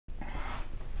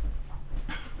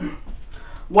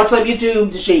What's up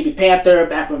YouTube, this is Shady Panther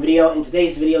back with a video. In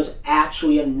today's video is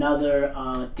actually another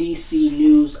DC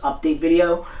news update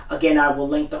video. Again, I will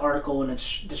link the article in the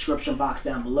description box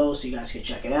down below so you guys can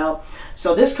check it out.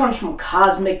 So this comes from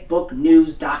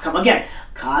CosmicBookNews.com. Again,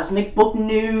 Cosmic Book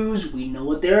News, we know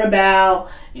what they're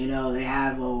about. You know, they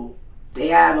have a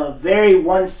very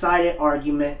one-sided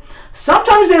argument.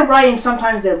 Sometimes they're right and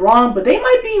sometimes they're wrong, but they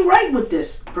might be right with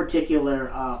this particular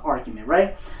argument,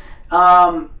 right?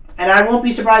 And I won't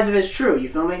be surprised if it's true, you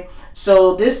feel me?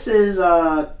 So this is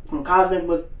from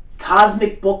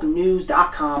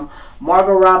CosmicBookNews.com.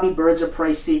 Margot Robbie Birds of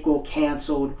Prey sequel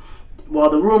canceled. Well,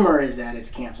 the rumor is that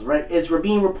it's canceled, right? It's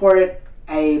being reported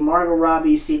a Margot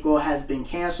Robbie sequel has been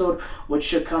canceled, which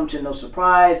should come to no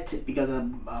surprise because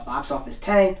of box office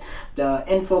tanked. The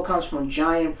info comes from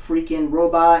Giant Freaking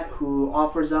Robot, who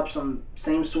offers up some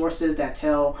same sources that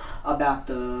tell about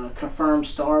the confirmed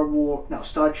Star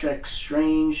Trek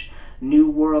Strange New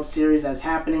World series that's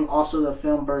happening. Also, the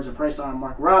film Birds of Prey starring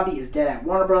Margot Robbie is dead at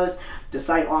Warner Bros. The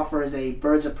site offers a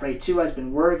Birds of Prey 2 has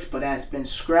been worked, but has been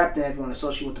scrapped, and everyone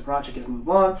associated with the project has moved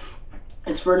on.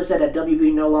 It's further said that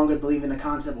WB no longer believe in the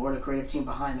concept or the creative team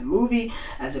behind the movie.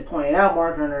 As it pointed out,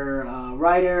 Mark Herner,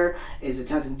 writer, is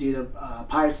attempting to do the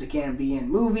Pirates of the Caribbean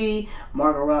movie.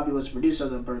 Margot Robbie was the producer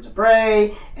of the Birds of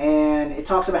Prey, and it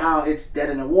talks about how it's dead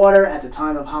in the water at the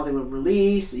time of Hollywood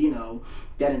release. You know,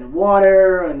 dead in the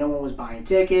water, and no one was buying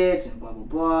tickets, and blah blah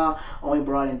blah. Only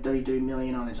brought in $33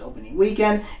 million on its opening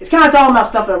weekend. It's kind of talking about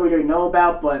stuff that we already know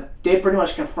about, but they pretty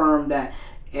much confirmed that.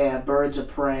 Birds of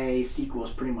Prey sequel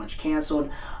is pretty much canceled.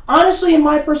 Honestly, in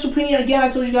my personal opinion, again,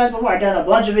 I told you guys before, I've done a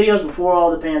bunch of videos before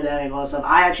all the pandemic, all that stuff.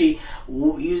 I actually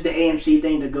used the AMC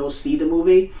thing to go see the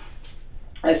movie.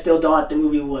 I still thought the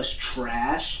movie was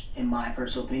trash, in my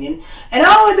personal opinion. And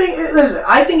I don't think, listen,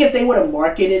 I think if they would have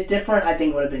marketed it different, I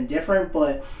think it would have been different,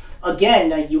 but again,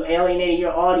 like, you alienated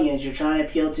your audience. You're trying to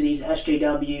appeal to these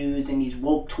SJWs and these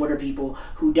woke Twitter people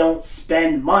who don't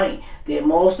spend money.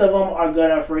 Most of them are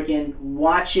gonna freaking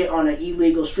watch it on an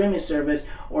illegal streaming service,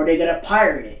 or they're gonna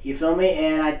pirate it. You feel me?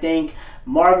 And I think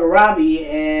Margot Robbie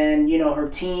and, you know, her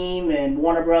team and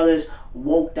Warner Brothers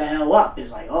woke the hell up.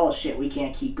 It's like, oh shit, we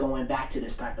can't keep going back to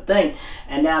this type of thing.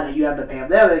 And now that you have the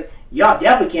pandemic, y'all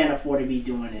definitely can't afford to be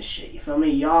doing this shit. You feel me?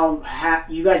 You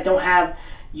guys don't have.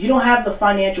 You don't have the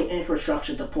financial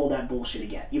infrastructure to pull that bullshit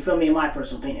again. You feel me? In my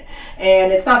personal opinion.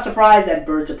 And it's not surprised that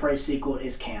Birds of Prey sequel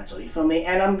is canceled. You feel me?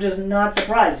 And I'm just not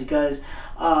surprised because,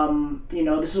 you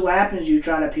know, this is what happens. You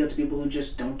try to appeal to people who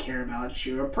just don't care about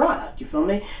your product. You feel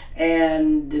me?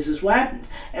 And this is what happens.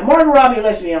 And Margot Robbie,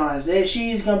 let's be honest,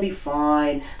 she's going to be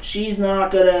fine. She's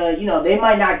not going to, you know, they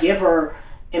might not give her,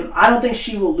 I don't think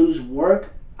she will lose work.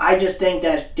 I just think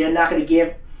that they're not going to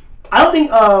give, I don't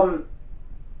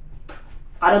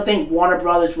think Warner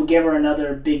Brothers will give her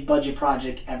another big budget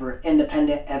project ever,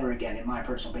 independent ever again, in my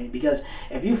personal opinion. Because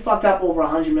if you fucked up over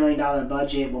 $100 million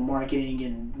budget with marketing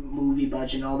and movie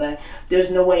budget and all that, there's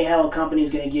no way hell a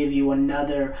company's gonna give you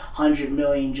another $100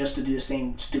 million just to do the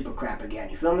same stupid crap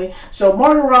again. You feel me? So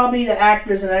Margot Robbie, the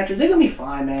actors and actors, they're gonna be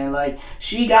fine, man. Like,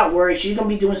 she got worried. She's gonna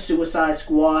be doing Suicide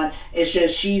Squad. It's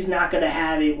just she's not gonna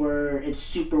have it where it's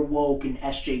super woke and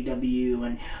SJW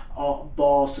and all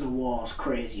balls to the walls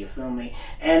crazy, you feel me?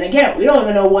 And again, we don't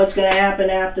even know what's going to happen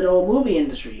after the whole movie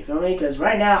industry, you feel me? Because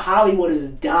right now, Hollywood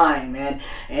is dying, man.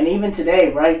 And even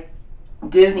today, right,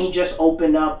 Disney just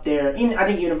opened up their, I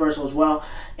think Universal as well.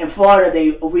 In Florida,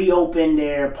 they reopened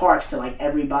their parks to, like,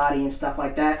 everybody and stuff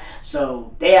like that.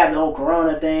 So they have the whole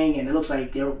Corona thing, and it looks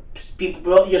like you're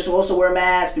supposed to wear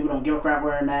masks. People don't give a crap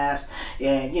wearing masks.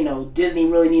 And, you know, Disney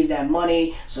really needs that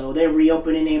money, so they're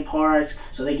reopening their parks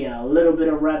so they get a little bit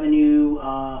of revenue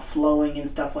flowing and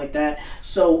stuff like that.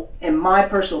 So, in my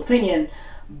personal opinion,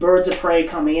 Birds of Prey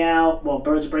coming out, well,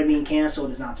 Birds of Prey being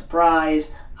canceled is not a surprise.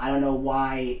 I don't know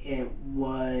why it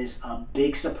was a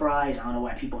big surprise. I don't know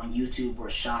why people on YouTube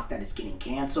were shocked that it's getting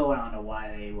canceled. I don't know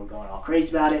why they were going all crazy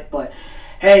about it. But,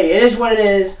 hey, it is what it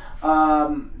is.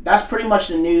 That's pretty much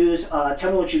the news.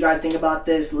 Tell me what you guys think about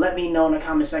this. Let me know in the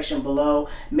comment section below.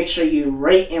 Make sure you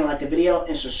rate and like the video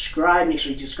and subscribe. Make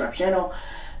sure you subscribe to the channel.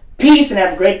 Peace and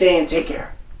have a great day and take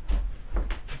care.